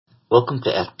Welcome to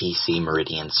FPC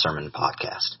Meridian Sermon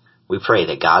Podcast. We pray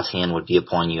that God's hand would be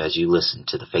upon you as you listen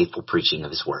to the faithful preaching of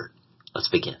His Word. Let's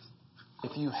begin.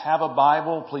 If you have a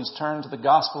Bible, please turn to the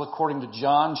Gospel according to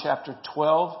John chapter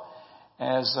 12.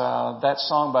 As that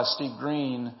song by Steve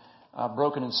Green,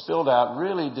 Broken and Spilled Out,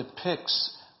 really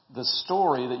depicts the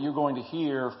story that you're going to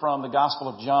hear from the Gospel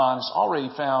of John.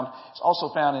 It's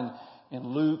also found in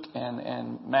Luke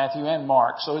and Matthew and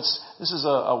Mark. So this is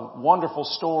a wonderful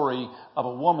story of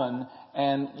a woman,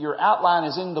 and your outline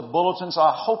is in the bulletin, so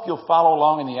I hope you'll follow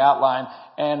along in the outline.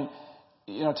 And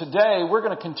today we're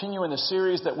going to continue in the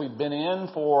series that we've been in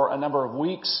for a number of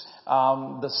weeks.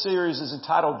 The series is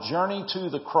entitled Journey to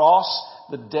the Cross,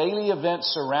 the daily events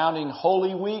surrounding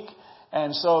Holy Week.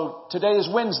 And so today is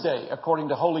Wednesday, according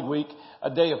to Holy Week, a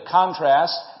day of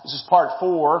contrast. This is part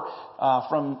 4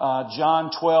 from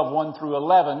John 12, 1 through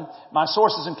 11. My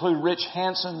sources include Rich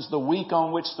Hanson's The Week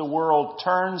on Which the World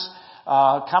Turns,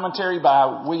 commentary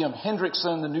by William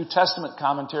Hendrickson, the New Testament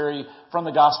commentary from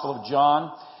the Gospel of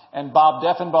John, and Bob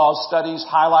Deffinbaugh's studies,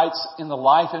 highlights in the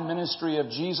life and ministry of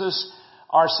Jesus,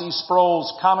 R.C.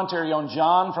 Sproul's commentary on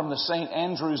John from the St.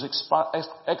 Andrew's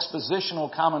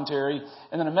expositional commentary,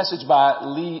 and then a message by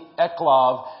Lee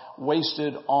Eclov,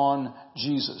 Wasted on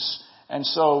Jesus. And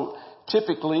so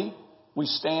typically we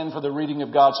stand for the reading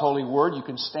of God's holy word. You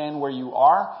can stand where you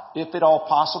are, if at all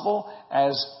possible,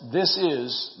 as this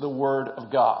is the word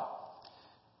of God.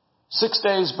 6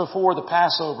 days before the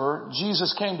Passover,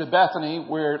 Jesus came to Bethany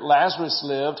where Lazarus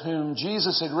lived, whom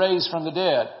Jesus had raised from the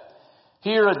dead.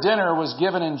 Here a dinner was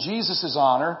given in Jesus'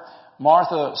 honor.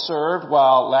 Martha served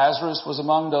while Lazarus was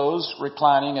among those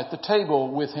reclining at the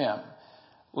table with him.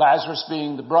 Lazarus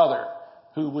being the brother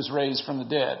who was raised from the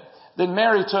dead. Then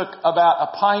Mary took about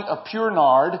a pint of pure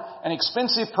nard, an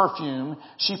expensive perfume.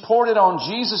 She poured it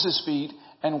on Jesus' feet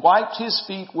and wiped his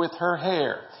feet with her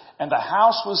hair. And the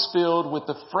house was filled with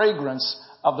the fragrance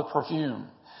of the perfume.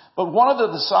 But one of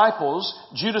the disciples,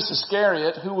 Judas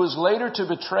Iscariot, who was later to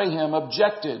betray him,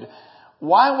 objected,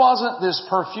 "Why wasn't this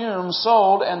perfume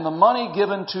sold and the money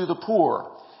given to the poor?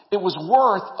 It was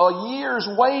worth a year's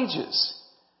wages."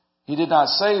 He did not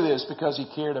say this because he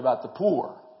cared about the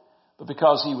poor, but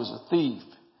because he was a thief.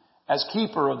 As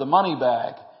keeper of the money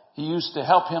bag, he used to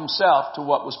help himself to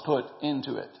what was put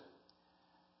into it.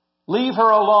 "Leave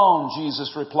her alone,"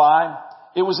 Jesus replied.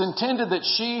 "It was intended that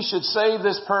she should save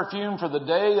this perfume for the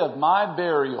day of my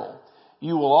burial.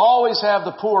 You will always have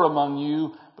the poor among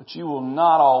you, but you will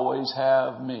not always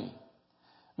have me."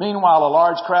 Meanwhile, a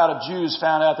large crowd of Jews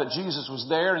found out that Jesus was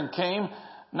there and came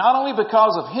not only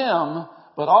because of him,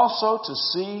 but also to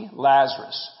see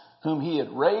Lazarus, whom he had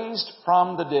raised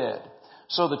from the dead.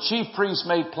 So the chief priests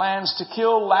made plans to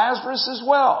kill Lazarus as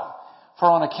well, for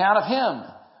on account of him,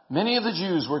 many of the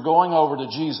Jews were going over to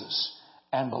Jesus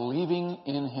and believing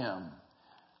in him.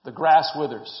 The grass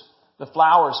withers, the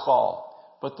flowers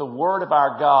fall, but the word of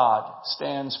our God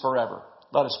stands forever.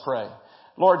 Let us pray.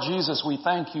 Lord Jesus, we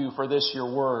thank you for this,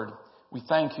 your word. We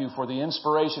thank you for the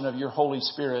inspiration of your Holy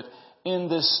Spirit in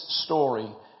this story.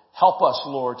 Help us,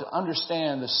 Lord, to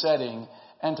understand the setting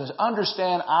and to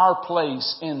understand our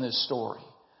place in this story.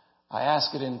 I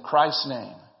ask it in Christ's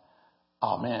name.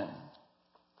 Amen.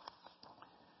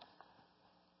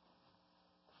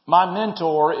 My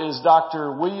mentor is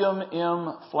Dr. William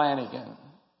M. Flanagan.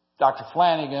 Dr.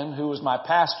 Flanagan, who was my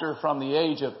pastor from the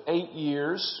age of 8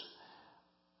 years,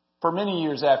 for many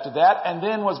years after that, and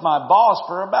then was my boss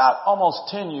for about almost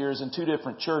 10 years in 2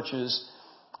 different churches.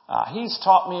 He's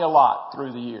taught me a lot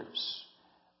through the years.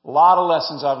 A lot of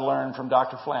lessons I've learned from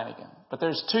Dr. Flanagan. But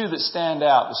there's 2 that stand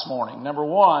out this morning. Number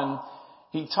 1,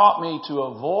 he taught me to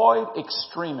avoid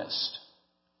extremists.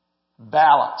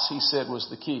 Balance, he said, was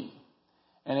the key.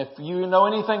 And if you know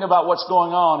anything about what's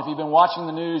going on, if you've been watching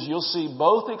the news, you'll see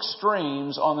both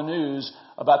extremes on the news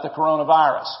about the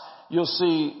coronavirus. You'll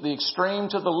see the extreme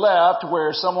to the left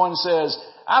where someone says,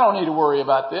 "I don't need to worry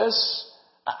about this.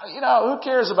 Who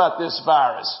cares about this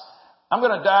virus? I'm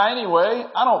going to die anyway.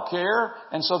 I don't care."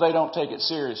 And so they don't take it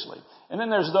seriously. And then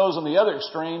there's those on the other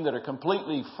extreme that are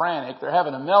completely frantic. They're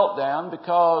having a meltdown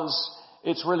because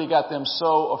it's really got them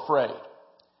so afraid.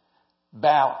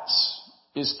 Balance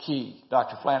is key,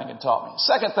 Dr. Flanagan taught me.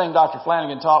 Second thing Dr.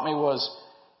 Flanagan taught me was,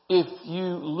 if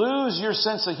you lose your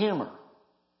sense of humor,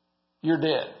 you're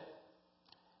dead.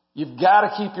 You've got to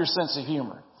keep your sense of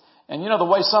humor. And the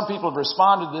way some people have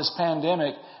responded to this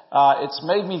pandemic, it's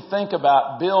made me think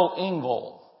about Bill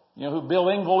Engvall. You know who Bill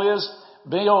Engvall is?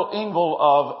 Bill Engvall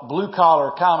of blue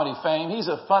collar comedy fame. He's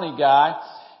a funny guy.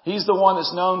 He's the one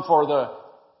that's known for the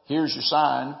 "here's your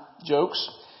sign" jokes.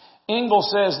 Engvall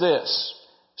says this: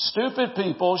 stupid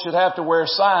people should have to wear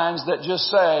signs that just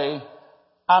say,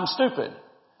 I'm stupid.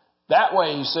 That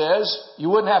way, he says, you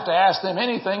wouldn't have to ask them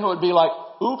anything. It would be like,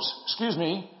 oops, excuse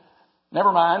me,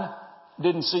 never mind,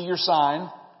 didn't see your sign.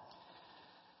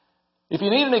 If you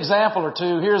need an example or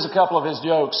two, here's a couple of his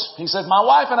jokes. He said, my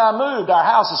wife and I moved. Our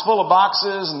house is full of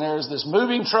boxes and there's this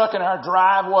moving truck in our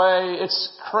driveway.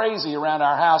 It's crazy around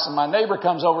our house. And my neighbor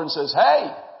comes over and says,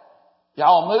 hey,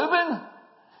 y'all moving?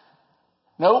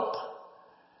 Nope.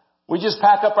 We just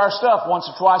pack up our stuff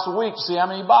once or twice a week to see how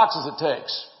many boxes it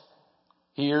takes.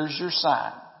 Here's your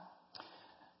sign.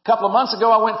 A couple of months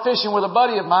ago, I went fishing with a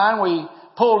buddy of mine. We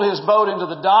pulled his boat into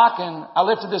the dock and I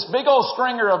lifted this big old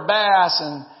stringer of bass,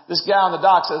 and this guy on the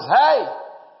dock says, hey,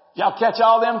 y'all catch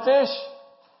all them fish?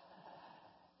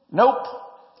 Nope.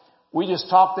 We just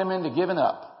talked them into giving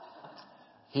up.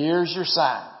 Here's your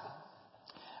sign.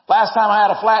 Last time I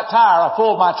had a flat tire, I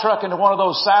pulled my truck into one of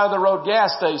those side of the road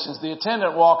gas stations. The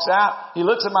attendant walks out. He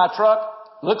looks at my truck,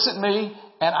 looks at me,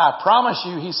 and I promise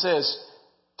you, he says,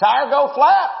 tire go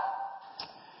flat?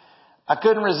 I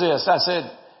couldn't resist. I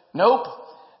said, nope.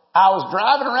 I was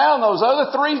driving around, those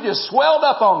other three just swelled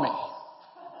up on me.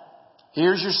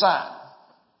 Here's your sign.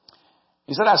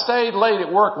 He said, I stayed late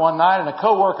at work one night and a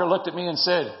coworker looked at me and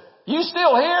said, you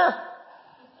still here?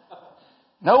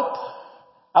 Nope.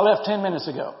 I left 10 minutes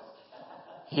ago.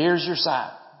 Here's your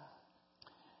sign.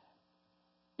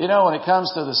 You know, when it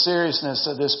comes to the seriousness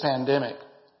of this pandemic,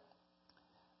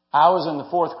 I was in the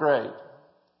 4th grade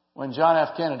when John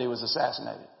F. Kennedy was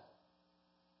assassinated.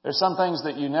 There's some things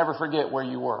that you never forget where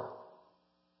you were.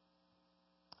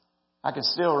 I can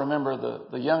still remember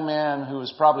the young man who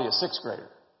was probably a 6th grader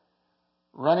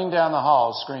running down the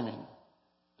hall screaming,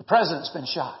 the president's been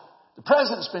shot. The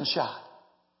president's been shot.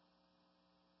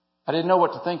 I didn't know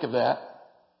what to think of that.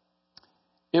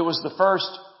 It was the first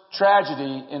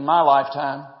tragedy in my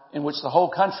lifetime in which the whole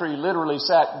country literally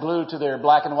sat glued to their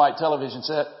black and white television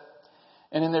set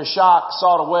and in their shock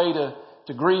sought a way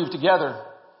to grieve together.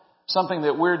 Something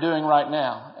that we're doing right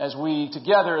now as we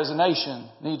together as a nation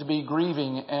need to be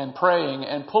grieving and praying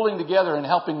and pulling together and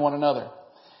helping one another.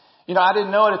 You know, I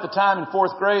didn't know it at the time in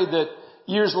 4th grade that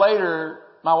years later,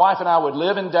 my wife and I would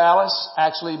live in Dallas,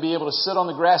 actually be able to sit on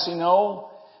the grassy knoll,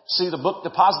 see the book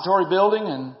depository building,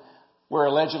 and where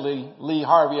allegedly Lee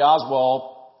Harvey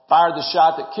Oswald fired the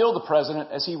shot that killed the president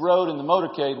as he rode in the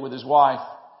motorcade with his wife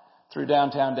through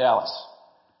downtown Dallas.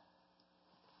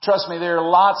 Trust me, there are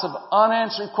lots of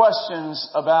unanswered questions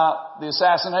about the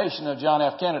assassination of John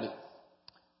F. Kennedy.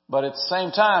 But at the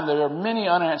same time, there are many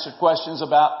unanswered questions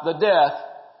about the death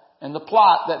and the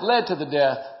plot that led to the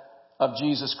death of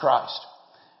Jesus Christ.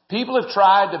 People have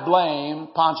tried to blame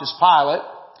Pontius Pilate,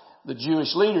 the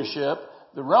Jewish leadership,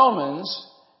 the Romans,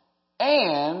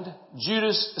 and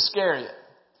Judas Iscariot.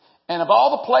 And of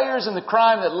all the players in the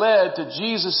crime that led to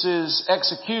Jesus'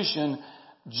 execution,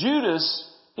 Judas,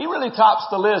 he really tops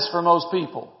the list for most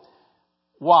people.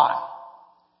 Why?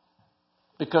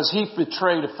 Because he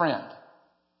betrayed a friend.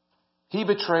 He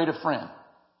betrayed a friend.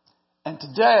 And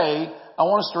today, I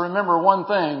want us to remember one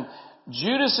thing.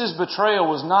 Judas' betrayal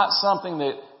was not something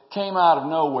that came out of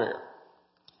nowhere.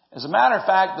 As a matter of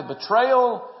fact, the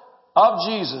betrayal of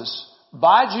Jesus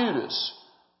by Judas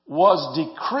was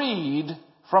decreed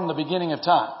from the beginning of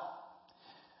time.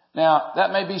 Now,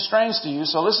 that may be strange to you,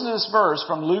 so listen to this verse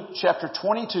from Luke chapter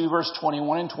 22, verse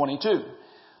 21 and 22.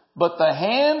 But the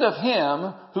hand of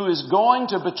him who is going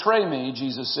to betray me,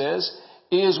 Jesus says,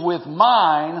 is with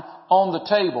mine on the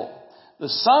table. The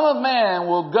Son of Man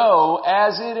will go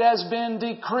as it has been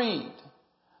decreed.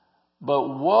 But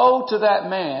woe to that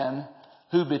man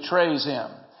who betrays him.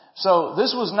 So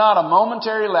this was not a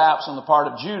momentary lapse on the part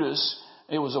of Judas.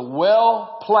 It was a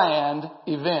well-planned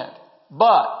event.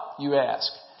 But, you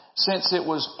ask, since it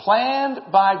was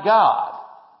planned by God,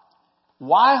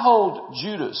 why hold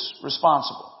Judas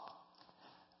responsible?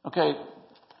 Okay,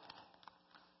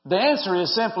 the answer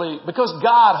is simply because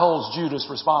God holds Judas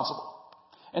responsible.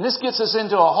 And this gets us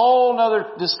into a whole other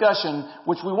discussion,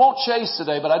 which we won't chase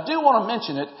today, but I do want to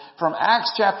mention it from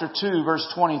Acts chapter 2, verse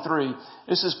 23.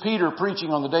 This is Peter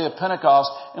preaching on the day of Pentecost.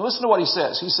 And listen to what he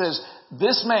says. He says,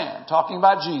 this man, talking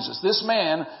about Jesus, this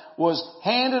man was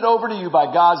handed over to you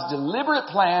by God's deliberate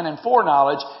plan and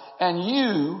foreknowledge, and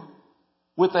you,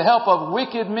 with the help of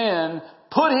wicked men,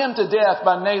 put him to death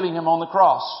by nailing him on the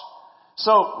cross.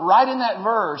 So right in that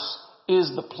verse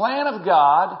is the plan of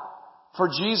God for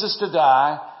Jesus to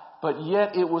die, but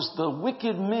yet it was the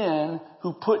wicked men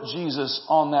who put Jesus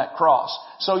on that cross.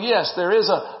 So yes, there is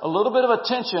a little bit of a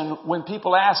tension when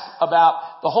people ask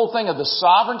about the whole thing of the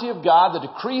sovereignty of God, the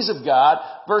decrees of God,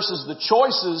 versus the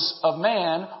choices of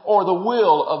man or the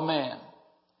will of man.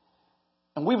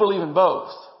 And we believe in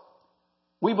both.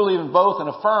 We believe in both and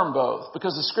affirm both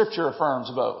because the Scripture affirms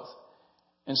both.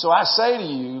 And so I say to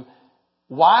you,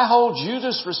 why hold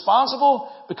Judas responsible?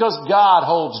 Because God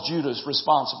holds Judas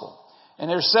responsible. And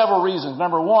there's several reasons.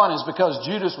 Number one is because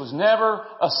Judas was never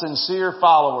a sincere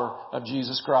follower of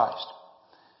Jesus Christ.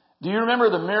 Do you remember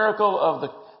the miracle of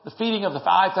the feeding of the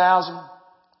 5,000?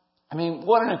 I mean,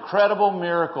 what an incredible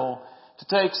miracle to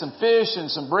take some fish and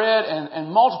some bread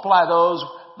and multiply those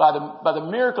by the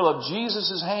miracle of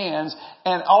Jesus' hands,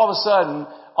 and all of a sudden,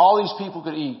 all these people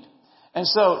could eat. And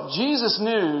so Jesus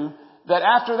knew that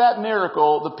after that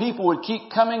miracle, the people would keep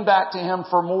coming back to Him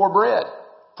for more bread,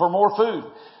 for more food.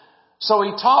 So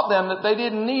He taught them that they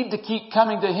didn't need to keep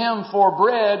coming to Him for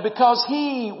bread because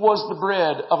He was the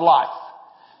bread of life.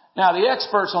 Now, the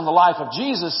experts on the life of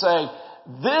Jesus say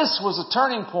this was a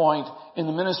turning point in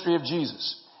the ministry of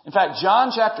Jesus. In fact,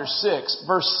 John chapter 6,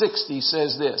 verse 60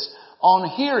 says this, "On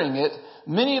hearing it,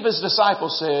 many of His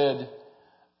disciples said,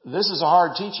 'This is a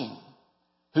hard teaching.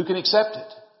 Who can accept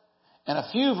it?' And a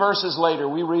few verses later,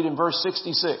 we read in verse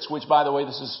 66, which, by the way,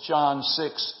 this is John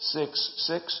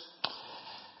 6:6.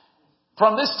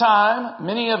 "From this time,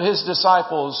 many of His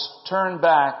disciples turned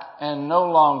back and no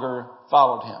longer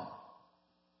followed Him."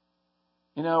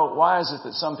 You know, why is it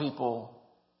that some people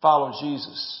follow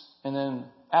Jesus and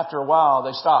then after a while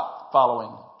they stop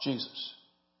following Jesus?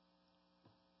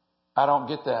 I don't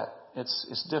get that.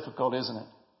 It's difficult, isn't it?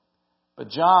 But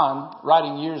John,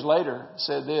 writing years later,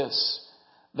 said this,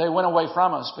 "They went away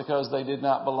from us because they did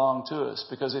not belong to us.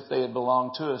 Because if they had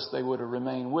belonged to us, they would have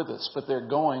remained with us. But their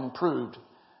going proved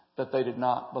that they did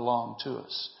not belong to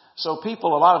us." So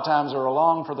people a lot of times are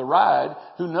along for the ride.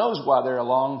 Who knows why they're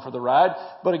along for the ride?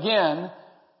 But again,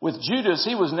 with Judas,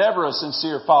 he was never a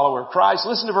sincere follower of Christ.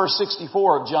 Listen to verse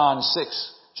 64 of John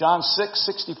 6. John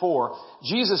 6:64.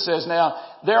 Jesus says, "Now,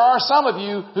 there are some of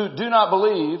you who do not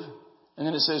believe." And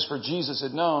then it says, "For Jesus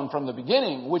had known from the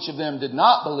beginning which of them did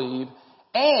not believe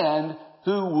and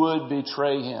who would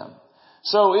betray Him."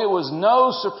 So it was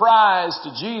no surprise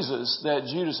to Jesus that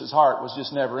Judas' heart was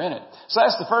just never in it. So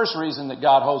that's the first reason that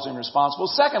God holds him responsible.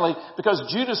 Secondly, because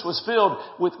Judas was filled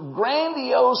with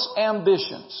grandiose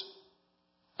ambitions.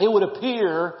 It would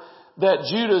appear that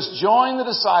Judas joined the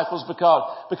disciples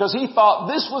because he thought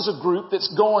this was a group that's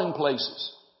going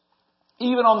places.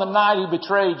 Even on the night he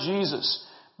betrayed Jesus,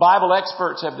 Bible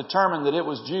experts have determined that it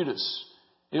was Judas.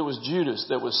 It was Judas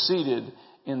that was seated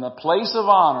in the place of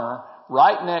honor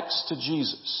right next to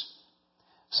Jesus.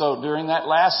 So during that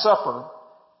Last Supper,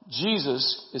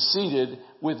 Jesus is seated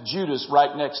with Judas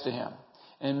right next to him.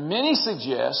 And many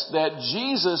suggest that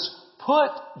Jesus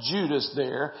put Judas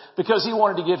there because He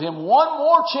wanted to give him one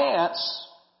more chance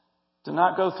to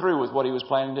not go through with what he was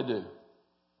planning to do.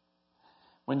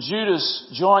 When Judas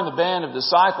joined the band of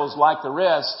disciples like the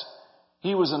rest,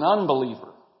 he was an unbeliever.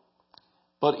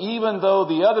 But even though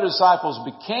the other disciples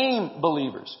became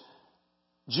believers,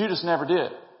 Judas never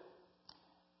did.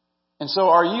 And so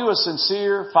are you a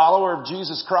sincere follower of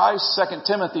Jesus Christ? 2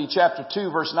 Timothy chapter 2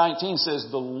 verse 19 says,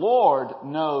 "The Lord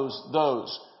knows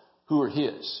those who are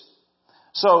His."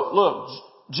 So look,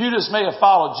 Judas may have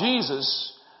followed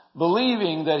Jesus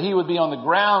believing that he would be on the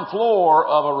ground floor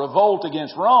of a revolt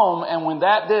against Rome. And when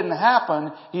that didn't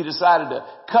happen, he decided to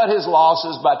cut his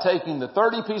losses by taking the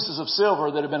 30 pieces of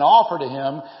silver that had been offered to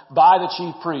him by the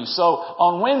chief priest. So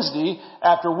on Wednesday,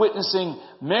 after witnessing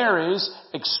Mary's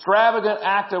extravagant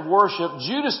act of worship,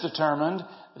 Judas determined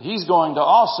that he's going to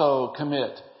also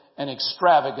commit an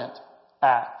extravagant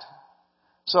act.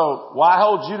 So why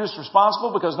hold Judas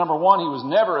responsible? Because number one, he was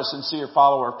never a sincere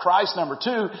follower of Christ. Number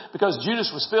two, because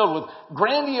Judas was filled with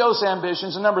grandiose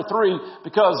ambitions. And number three,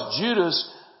 because Judas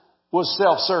was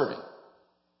self-serving.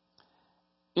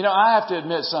 You know, I have to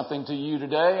admit something to you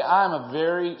today. I'm a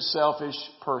very selfish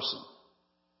person.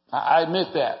 I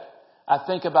admit that. I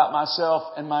think about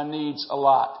myself and my needs a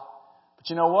lot. But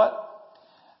you know what?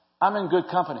 I'm in good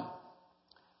company.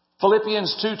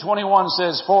 Philippians 2:21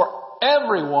 says, "For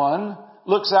everyone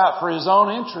looks out for his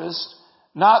own interest,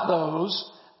 not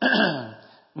those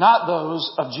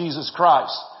of Jesus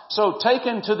Christ." So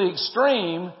taken to the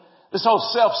extreme, this whole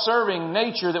self-serving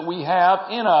nature that we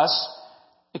have in us,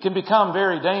 it can become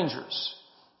very dangerous.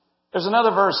 There's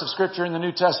another verse of Scripture in the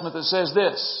New Testament that says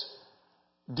this,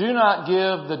 "Do not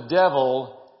give the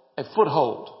devil a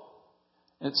foothold."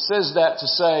 It says that to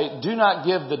say, do not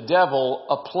give the devil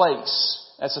a place.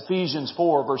 That's Ephesians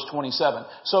 4 verse 27.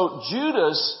 So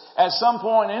Judas, at some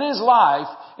point in his life,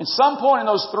 in some point in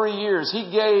those 3 years, he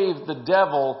gave the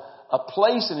devil a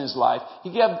place in his life.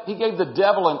 He gave the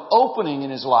devil an opening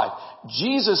in his life.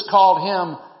 Jesus called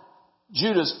him,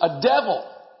 Judas, a devil.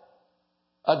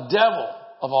 A devil.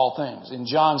 of all things. In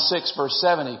John 6 verse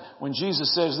 70, when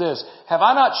Jesus says this, "Have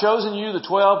I not chosen you, the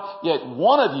 12, yet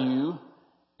one of you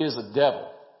is a devil."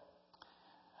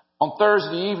 On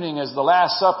Thursday evening, as the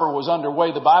Last Supper was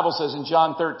underway, the Bible says in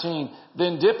John 13,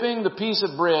 "Then dipping the piece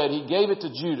of bread, he gave it to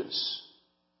Judas."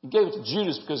 He gave it to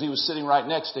Judas because he was sitting right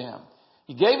next to him.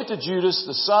 He gave it to Judas,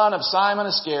 the son of Simon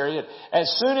Iscariot. As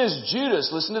soon as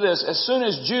Judas, listen to this, as soon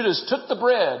as Judas took the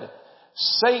bread,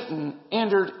 Satan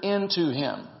entered into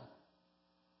him.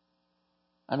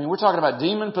 I mean, we're talking about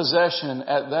demon possession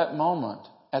at that moment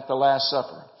at the Last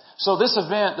Supper. So this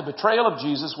event, the betrayal of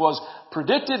Jesus, was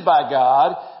predicted by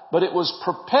God, but it was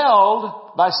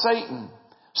propelled by Satan.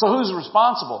 So who's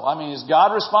responsible? I mean, is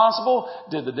God responsible?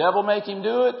 Did the devil make him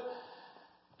do it?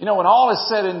 You know, when all is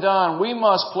said and done, we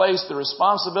must place the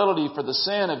responsibility for the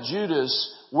sin of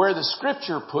Judas where the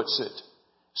Scripture puts it.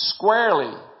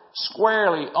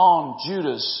 Squarely on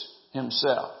Judas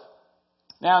himself.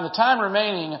 Now, in the time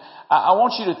remaining, I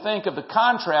want you to think of the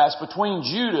contrast between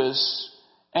Judas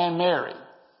and Mary.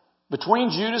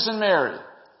 Between Judas and Mary.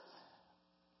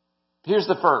 Here's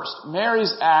the first.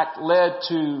 Mary's act led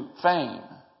to fame.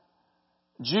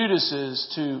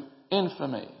 Judas's to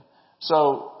infamy.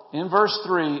 So, in verse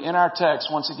 3, in our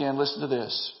text, once again, listen to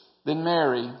this. Then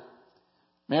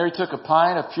Mary took a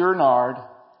pint of pure nard,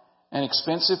 an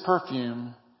expensive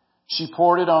perfume. She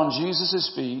poured it on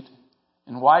Jesus' feet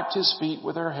and wiped his feet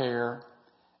with her hair,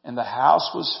 and the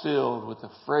house was filled with the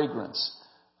fragrance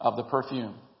of the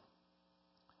perfume.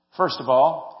 First of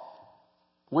all,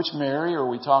 which Mary are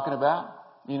we talking about?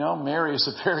 You know, Mary is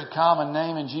a very common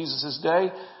name in Jesus'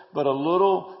 day, but a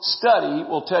little study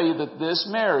will tell you that this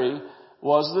Mary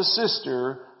was the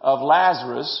sister of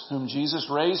Lazarus, whom Jesus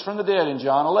raised from the dead in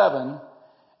John 11,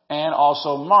 and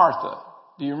also Martha.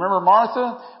 Do you remember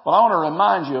Martha? Well, I want to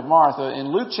remind you of Martha.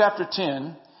 In Luke chapter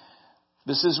 10,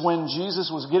 this is when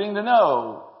Jesus was getting to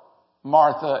know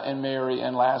Martha and Mary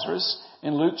and Lazarus.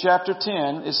 In Luke chapter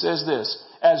 10, it says this,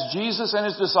 "As Jesus and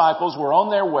his disciples were on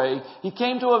their way, he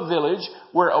came to a village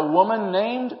where a woman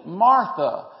named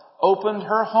Martha opened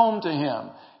her home to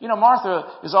him." You know, Martha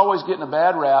is always getting a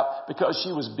bad rap because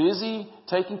she was busy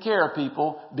taking care of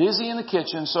people, busy in the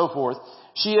kitchen, so forth.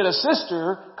 She had a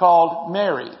sister called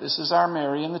Mary. This is our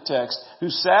Mary in the text, who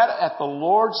sat at the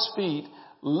Lord's feet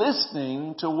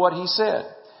listening to what he said.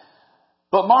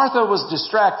 But Martha was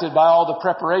distracted by all the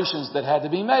preparations that had to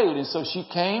be made. And so she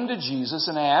came to Jesus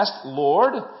and asked,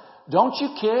 "Lord, don't you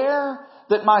care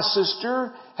that my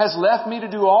sister has left me to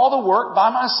do all the work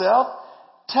by myself?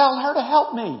 Tell her to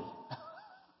help me."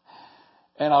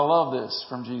 And I love this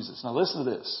from Jesus. Now listen to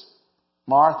this.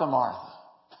 Martha, Martha.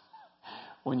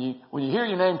 When you hear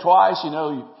your name twice, you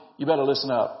know you better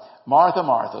listen up. "Martha,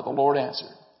 Martha," the Lord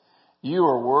answered, "you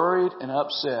are worried and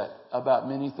upset about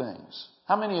many things."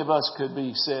 How many of us could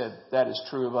be said that is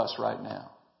true of us right now?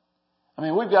 I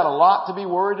mean, we've got a lot to be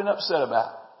worried and upset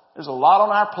about. There's a lot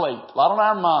on our plate, a lot on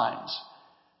our minds.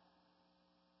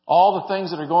 All the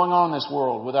things that are going on in this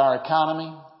world with our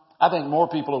economy. I think more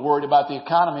people are worried about the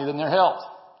economy than their health.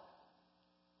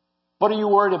 What are you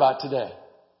worried about today?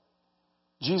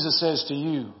 Jesus says to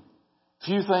you,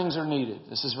 few things are needed.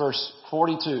 This is verse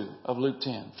 42 of Luke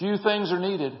 10. Few things are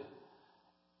needed.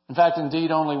 In fact,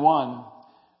 indeed, only one.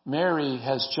 Mary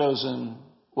has chosen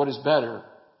what is better,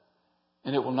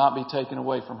 and it will not be taken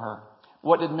away from her.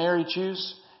 What did Mary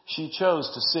choose? She chose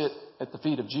to sit at the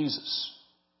feet of Jesus,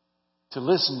 to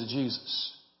listen to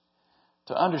Jesus,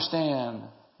 to understand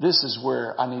this is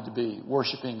where I need to be,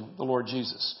 worshiping the Lord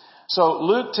Jesus. So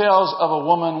Luke tells of a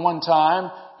woman one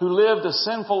time who lived a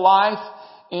sinful life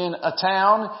in a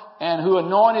town and who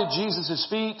anointed Jesus'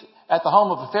 feet at the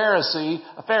home of a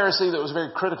Pharisee that was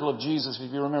very critical of Jesus, if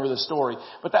you remember the story.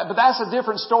 But that's a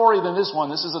different story than this one.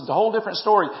 This is a whole different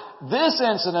story. This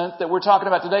incident that we're talking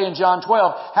about today in John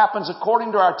 12 happens,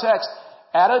 according to our text,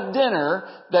 at a dinner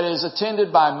that is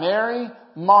attended by Mary,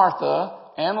 Martha,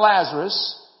 and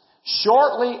Lazarus,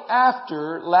 shortly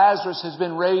after Lazarus has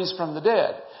been raised from the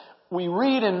dead. We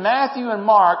read in Matthew and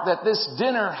Mark that this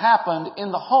dinner happened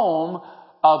in the home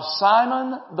of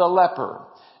Simon the leper.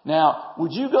 Now,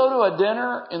 would you go to a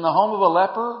dinner in the home of a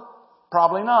leper?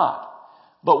 Probably not.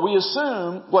 But we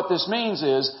assume what this means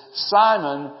is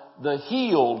Simon the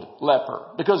healed leper,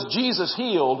 because Jesus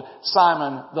healed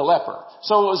Simon the leper.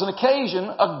 So it was an occasion,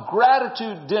 a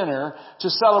gratitude dinner to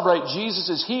celebrate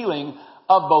Jesus' healing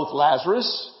of both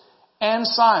Lazarus and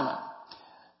Simon.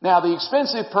 Now, the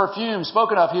expensive perfume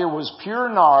spoken of here was pure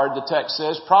nard, the text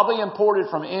says, probably imported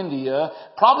from India,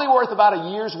 probably worth about a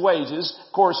year's wages.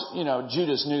 Of course,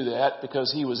 Judas knew that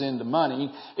because he was into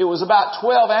money. It was about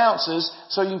 12 ounces,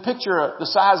 so you can picture the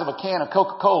size of a can of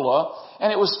Coca-Cola,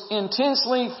 and it was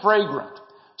intensely fragrant.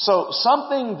 So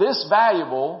something this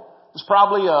valuable was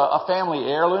probably a family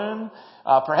heirloom,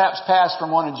 perhaps passed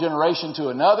from one generation to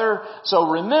another. So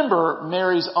remember,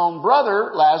 Mary's own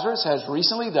brother, Lazarus, has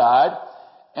recently died,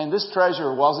 and this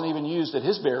treasure wasn't even used at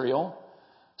his burial.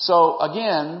 So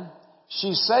again,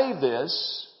 she saved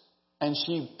this, and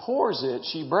she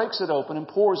breaks it open and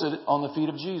pours it on the feet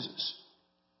of Jesus.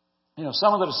 You know,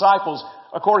 some of the disciples,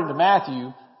 according to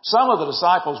Matthew, some of the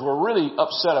disciples were really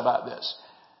upset about this.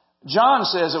 John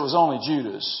says it was only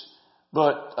Judas,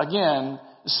 but again,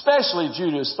 especially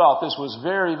Judas thought this was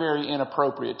very, very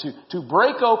inappropriate to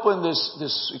break open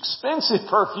this expensive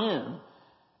perfume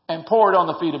and pour it on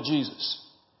the feet of Jesus.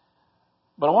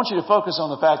 But I want you to focus on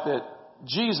the fact that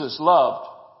Jesus loved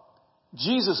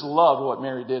what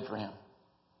Mary did for him.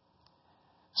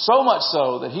 So much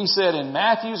so that he said in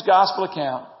Matthew's gospel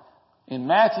account, in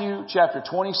Matthew chapter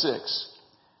 26,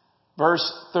 verse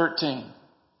 13,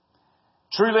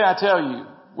 "Truly I tell you,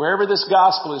 wherever this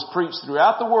gospel is preached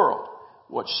throughout the world,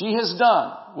 what she has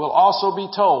done will also be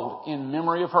told in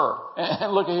memory of her."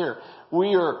 And look at here.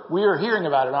 We are hearing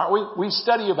about it, aren't we? We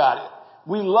study about it.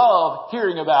 We love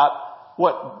hearing about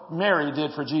what Mary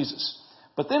did for Jesus.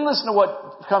 But then listen to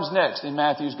what comes next in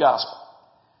Matthew's gospel.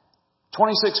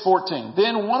 26:14.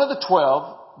 "Then one of the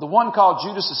 12, the one called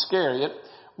Judas Iscariot,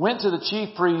 went to the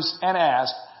chief priests and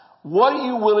asked, 'What are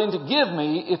you willing to give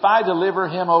me if I deliver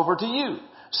him over to you?'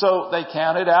 So they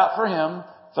counted out for him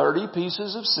 30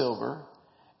 pieces of silver.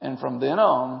 And from then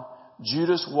on,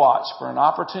 Judas watched for an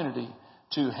opportunity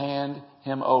to hand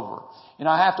him over." You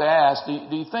know, I have to ask, do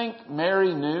you think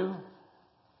Mary knew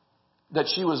that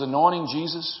she was anointing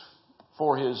Jesus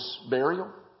for his burial?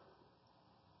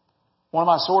 One of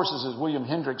my sources is William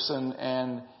Hendrickson,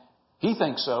 and he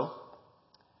thinks so.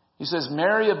 He says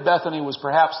Mary of Bethany was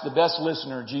perhaps the best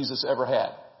listener Jesus ever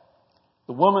had.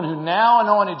 The woman who now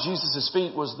anointed Jesus'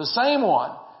 feet was the same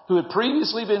one who had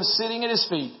previously been sitting at his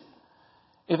feet.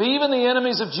 If even the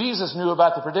enemies of Jesus knew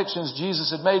about the predictions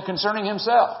Jesus had made concerning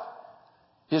himself,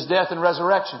 his death and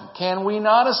resurrection, can we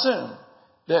not assume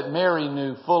that Mary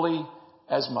knew fully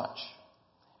as much?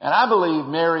 And I believe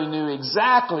Mary knew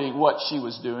exactly what she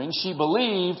was doing. She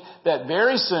believed that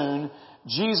very soon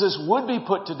Jesus would be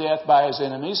put to death by his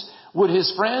enemies. Would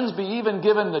his friends be even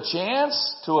given the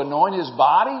chance to anoint his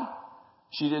body?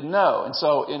 She didn't know. And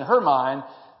so in her mind,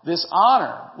 this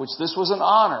honor, which this was an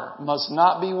honor, must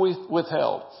not be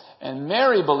withheld. And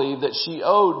Mary believed that she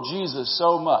owed Jesus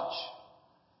so much.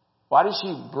 Why did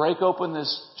she break open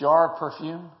this jar of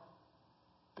perfume?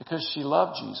 Because she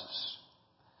loved Jesus.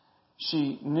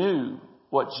 She knew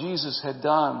what Jesus had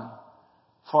done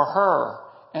for her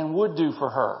and would do for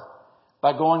her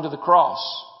by going to the cross.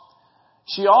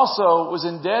 She also was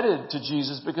indebted to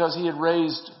Jesus because he had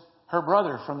raised her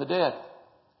brother from the dead.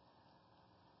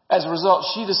 As a result,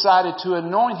 she decided to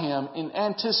anoint him in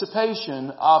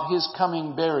anticipation of his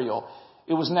coming burial.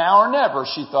 It was now or never,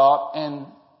 she thought, and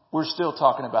we're still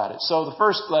talking about it. So the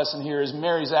first lesson here is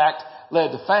Mary's act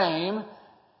led to fame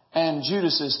and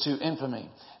Judas's to infamy.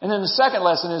 And then the second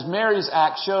lesson is Mary's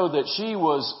act showed that she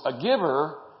was a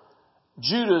giver,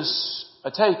 Judas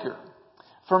a taker.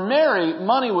 For Mary,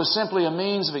 money was simply a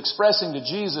means of expressing to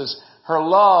Jesus her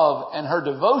love and her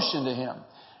devotion to him.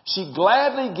 She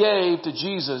gladly gave to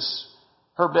Jesus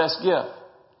her best gift.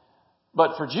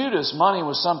 But for Judas, money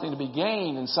was something to be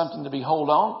gained and something to be held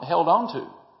on to.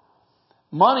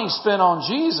 Money spent on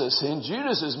Jesus in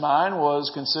Judas's mind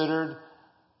was considered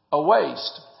a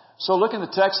waste. So look in the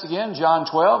text again, John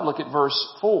 12, look at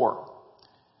verse 4.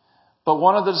 But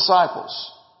one of his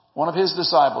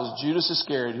disciples, Judas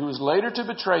Iscariot, who was later to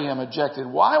betray him, objected,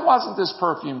 "Why wasn't this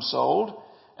perfume sold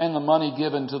and the money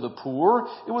given to the poor?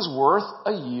 It was worth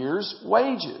a year's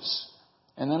wages."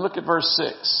 And then look at verse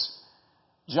 6.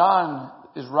 John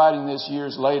is writing this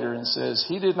years later and says,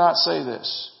 "He did not say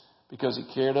this because he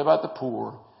cared about the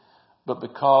poor, but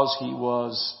because he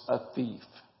was a thief."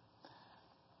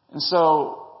 And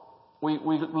so we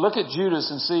look at Judas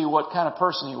and see what kind of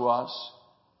person he was.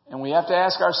 And we have to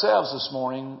ask ourselves this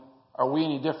morning, are we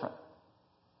any different?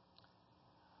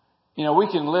 You know, we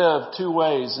can live two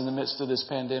ways in the midst of this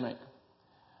pandemic.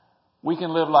 We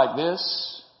can live like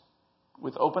this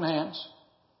with open hands,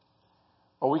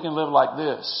 or we can live like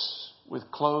this with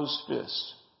closed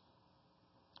fists.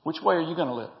 Which way are you going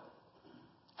to live?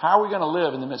 How are we going to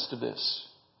live in the midst of this?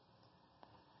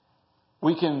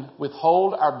 We can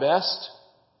withhold our best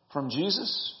from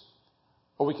Jesus,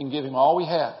 or we can give him all we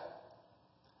have.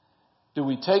 Do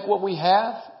we take what we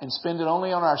have and spend it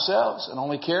only on ourselves and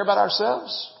only care about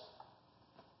ourselves?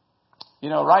 You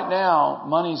know, right now,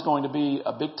 money is going to be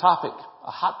a big topic,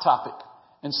 a hot topic.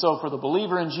 And so for the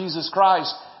believer in Jesus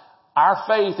Christ, Our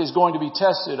faith is going to be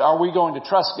tested. Are we going to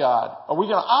trust God? Are we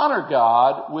going to honor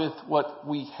God with what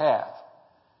we have?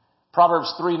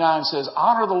 Proverbs 3:9 says,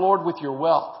 honor the Lord with your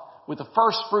wealth, with the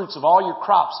first fruits of all your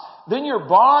crops. Then your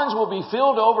barns will be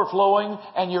filled to overflowing,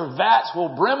 and your vats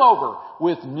will brim over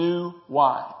with new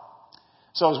wine.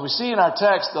 So as we see in our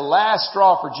text, the last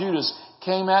straw for Judas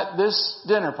came at this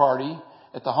dinner party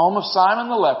at the home of Simon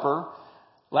the leper.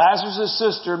 Lazarus'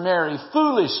 sister Mary,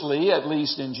 foolishly, at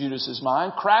least in Judas's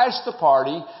mind, crashed the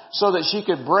party so that she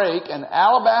could break an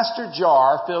alabaster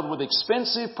jar filled with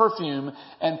expensive perfume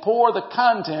and pour the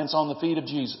contents on the feet of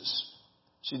Jesus.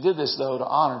 She did this, though, to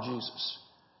honor Jesus.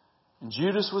 And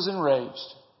Judas was enraged.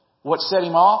 What set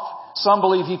him off? Some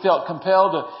believe he felt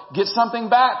compelled to get something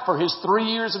back for his 3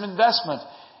 years of investment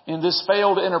in this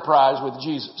failed enterprise with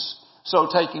Jesus. So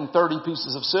taking 30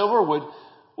 pieces of silver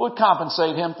would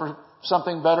compensate him for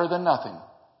something better than nothing.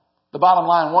 The bottom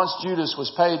line, once Judas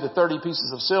was paid the 30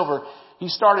 pieces of silver, he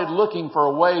started looking for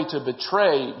a way to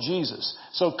betray Jesus.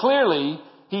 So clearly,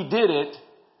 he did it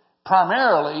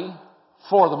primarily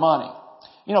for the money.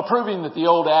 You know, proving that the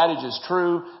old adage is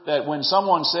true, that when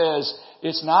someone says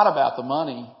it's not about the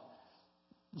money,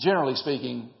 generally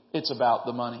speaking, it's about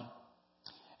the money.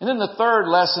 And then the third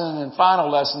lesson and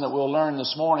final lesson that we'll learn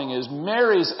this morning is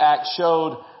Mary's act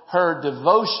showed her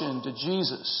devotion to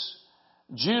Jesus.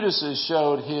 Judas's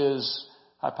showed his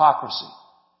hypocrisy.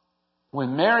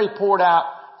 When Mary poured out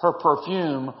her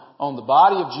perfume on the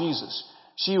body of Jesus,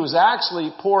 she was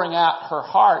actually pouring out her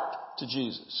heart to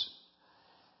Jesus.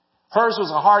 Hers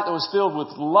was a heart that was filled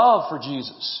with love for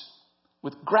Jesus,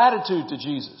 with gratitude to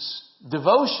Jesus,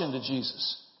 devotion to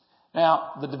Jesus.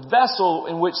 Now, the vessel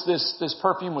in which this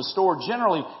perfume was stored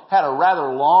generally had a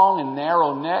rather long and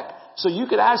narrow neck, so you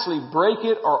could actually break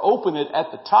it or open it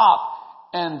at the top,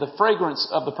 and the fragrance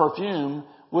of the perfume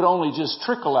would only just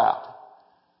trickle out.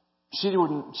 She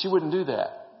wouldn't do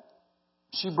that.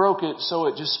 She broke it so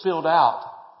it just spilled out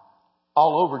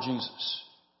all over Jesus.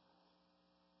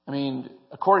 I mean,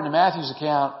 according to Matthew's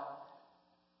account,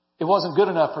 it wasn't good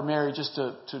enough for Mary just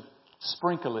to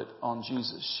sprinkle it on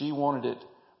Jesus. She wanted it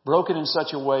broken in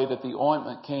such a way that the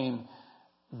ointment came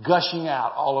gushing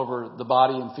out all over the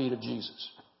body and feet of Jesus.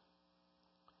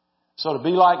 So to be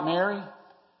like Mary,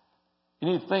 you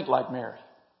need to think like Mary.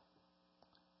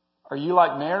 Are you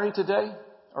like Mary today?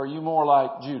 Or are you more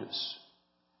like Judas?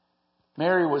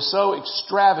 Mary was so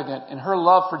extravagant in her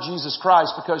love for Jesus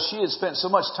Christ because she had spent so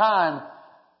much time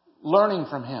learning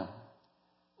from Him,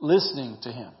 listening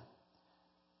to Him,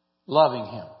 loving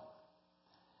Him.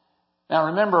 Now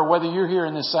remember, whether you're here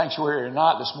in this sanctuary or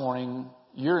not this morning,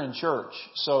 you're in church.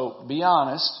 So be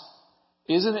honest.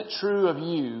 Isn't it true of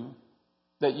you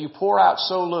that you pour out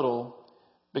so little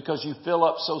because you fill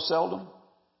up so seldom?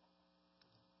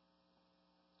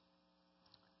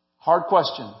 Hard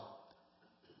question.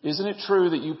 Isn't it true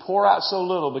that you pour out so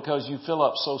little because you fill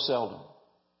up so seldom?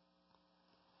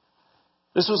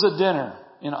 This was a dinner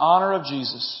in honor of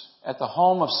Jesus at the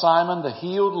home of Simon the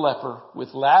healed leper,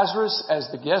 with Lazarus as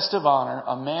the guest of honor,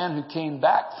 a man who came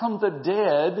back from the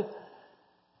dead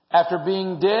after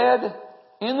being dead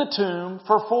in the tomb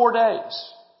for 4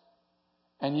 days.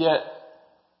 And yet,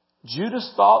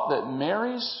 Judas thought that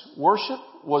Mary's worship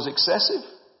was excessive.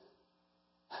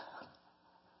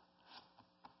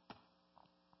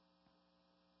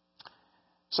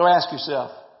 So ask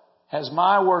yourself, has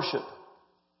my worship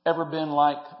ever been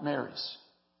like Mary's?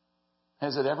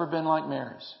 Has it ever been like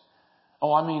Mary's?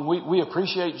 Oh, I mean, we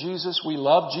appreciate Jesus, we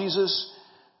love Jesus,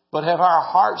 but have our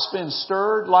hearts been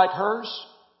stirred like hers?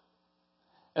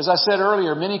 As I said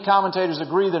earlier, many commentators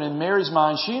agree that in Mary's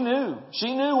mind, she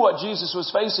knew what Jesus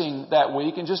was facing that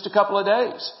week in just a couple of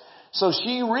days. So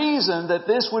she reasoned that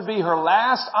this would be her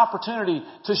last opportunity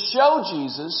to show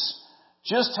Jesus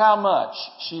just how much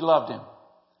she loved Him.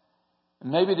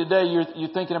 And maybe today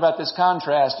you're thinking about this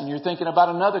contrast, and you're thinking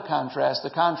about another contrast, the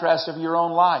contrast of your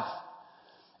own life.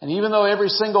 And even though every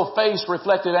single face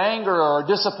reflected anger or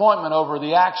disappointment over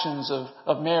the actions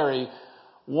of Mary,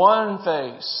 one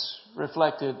face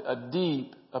reflected a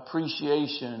deep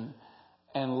appreciation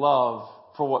and love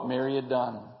for what Mary had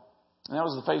done. And that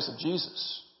was the face of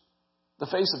Jesus. The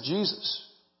face of Jesus.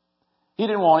 He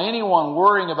didn't want anyone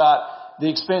worrying about the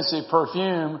expensive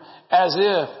perfume as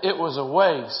if it was a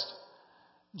waste.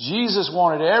 Jesus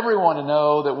wanted everyone to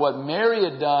know that what Mary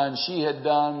had done, she had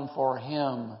done for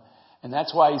Him. And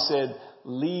that's why He said,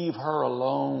 leave her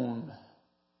alone.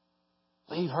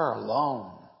 Leave her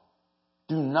alone.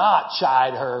 Do not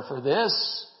chide her for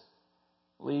this.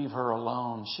 Leave her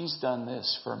alone. She's done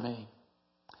this for me.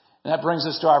 And that brings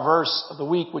us to our verse of the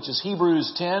week, which is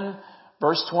Hebrews 10,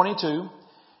 verse 22.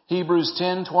 Hebrews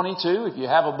 10:22. If you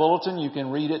have a bulletin, you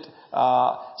can read it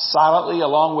silently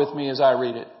along with me as I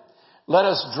read it. Let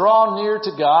us draw near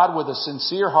to God with a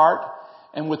sincere heart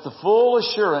and with the full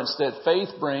assurance that faith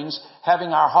brings, having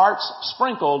our hearts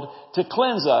sprinkled to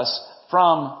cleanse us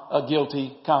from a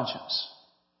guilty conscience.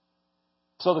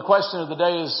 So the question of the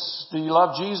day is, do you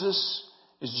love Jesus?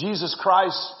 Is Jesus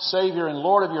Christ Savior and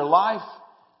Lord of your life?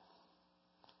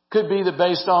 Could be that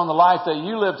based on the life that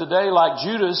you live today, like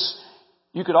Judas,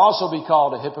 you could also be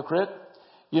called a hypocrite.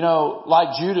 You know,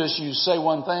 like Judas, you say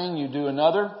one thing, you do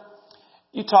another.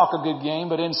 You talk a good game,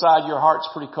 but inside your heart's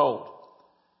pretty cold.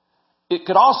 It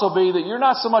could also be that you're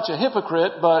not so much a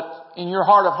hypocrite, but in your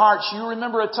heart of hearts, you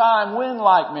remember a time when,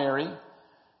 like Mary,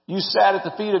 you sat at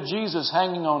the feet of Jesus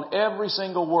hanging on every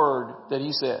single word that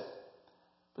He said.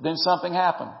 But then something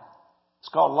happened. It's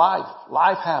called life.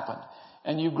 Life happened.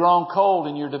 And you've grown cold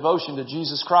in your devotion to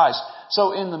Jesus Christ.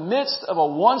 So in the midst of a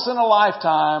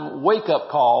once-in-a-lifetime wake-up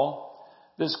call,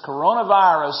 this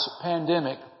coronavirus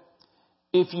pandemic,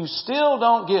 if you still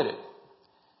don't get it,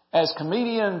 as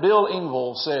comedian Bill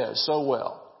Engvall says so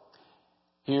well,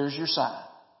 here's your sign.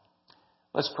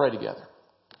 Let's pray together.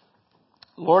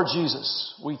 Lord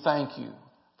Jesus, we thank You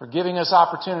for giving us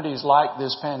opportunities like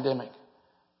this pandemic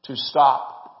to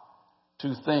stop,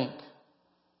 to think,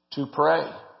 to pray,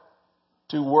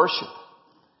 to worship.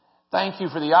 Thank You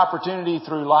for the opportunity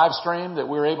through live stream that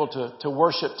we're able to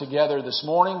worship together this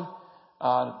morning,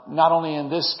 not only in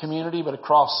this community but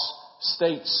across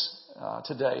states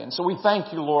today. And so we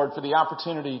thank You, Lord, for the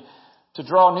opportunity to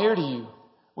draw near to You.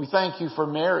 We thank You for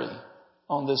Mary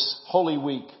on this Holy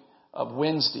Week of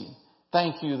Wednesday.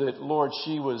 Thank You that, Lord,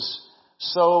 she was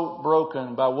so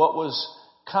broken by what was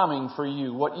coming for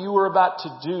You, what You were about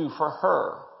to do for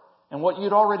her, and what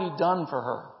You'd already done for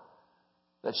her,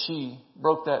 that she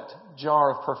broke that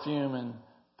jar of perfume and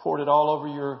poured it all over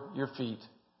your feet.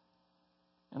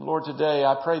 And Lord, today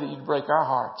I pray that You'd break our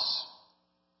hearts.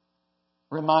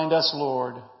 Remind us,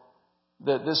 Lord,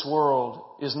 that this world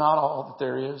is not all that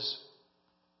there is.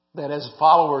 That as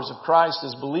followers of Christ,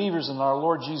 as believers in our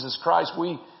Lord Jesus Christ,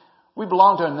 we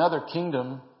belong to another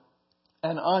kingdom,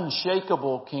 an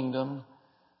unshakable kingdom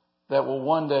that will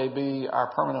one day be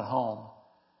our permanent home.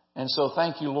 And so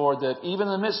thank You, Lord, that even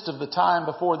in the midst of the time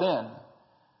before then,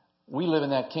 we live in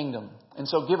that kingdom. And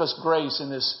so give us grace in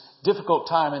this difficult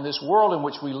time, in this world in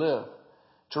which we live,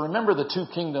 to remember the two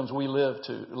kingdoms we live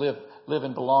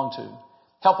and belong to.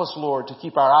 Help us, Lord, to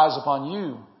keep our eyes upon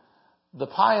You, the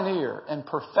pioneer and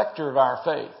perfecter of our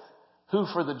faith, who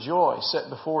for the joy set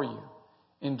before You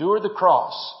endured the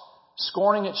cross,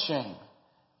 scorning its shame,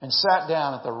 and sat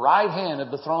down at the right hand of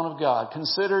the throne of God.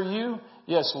 Consider You?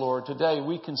 Yes, Lord, today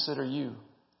we consider You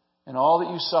and all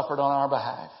that You suffered on our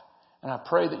behalf. And I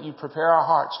pray that You prepare our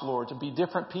hearts, Lord, to be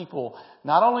different people,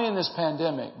 not only in this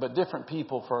pandemic, but different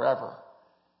people forever,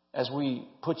 as we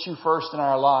put You first in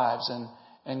our lives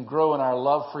and grow in our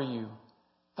love for You.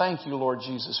 Thank You, Lord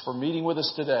Jesus, for meeting with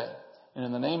us today. And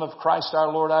in the name of Christ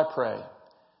our Lord, I pray.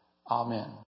 Amen.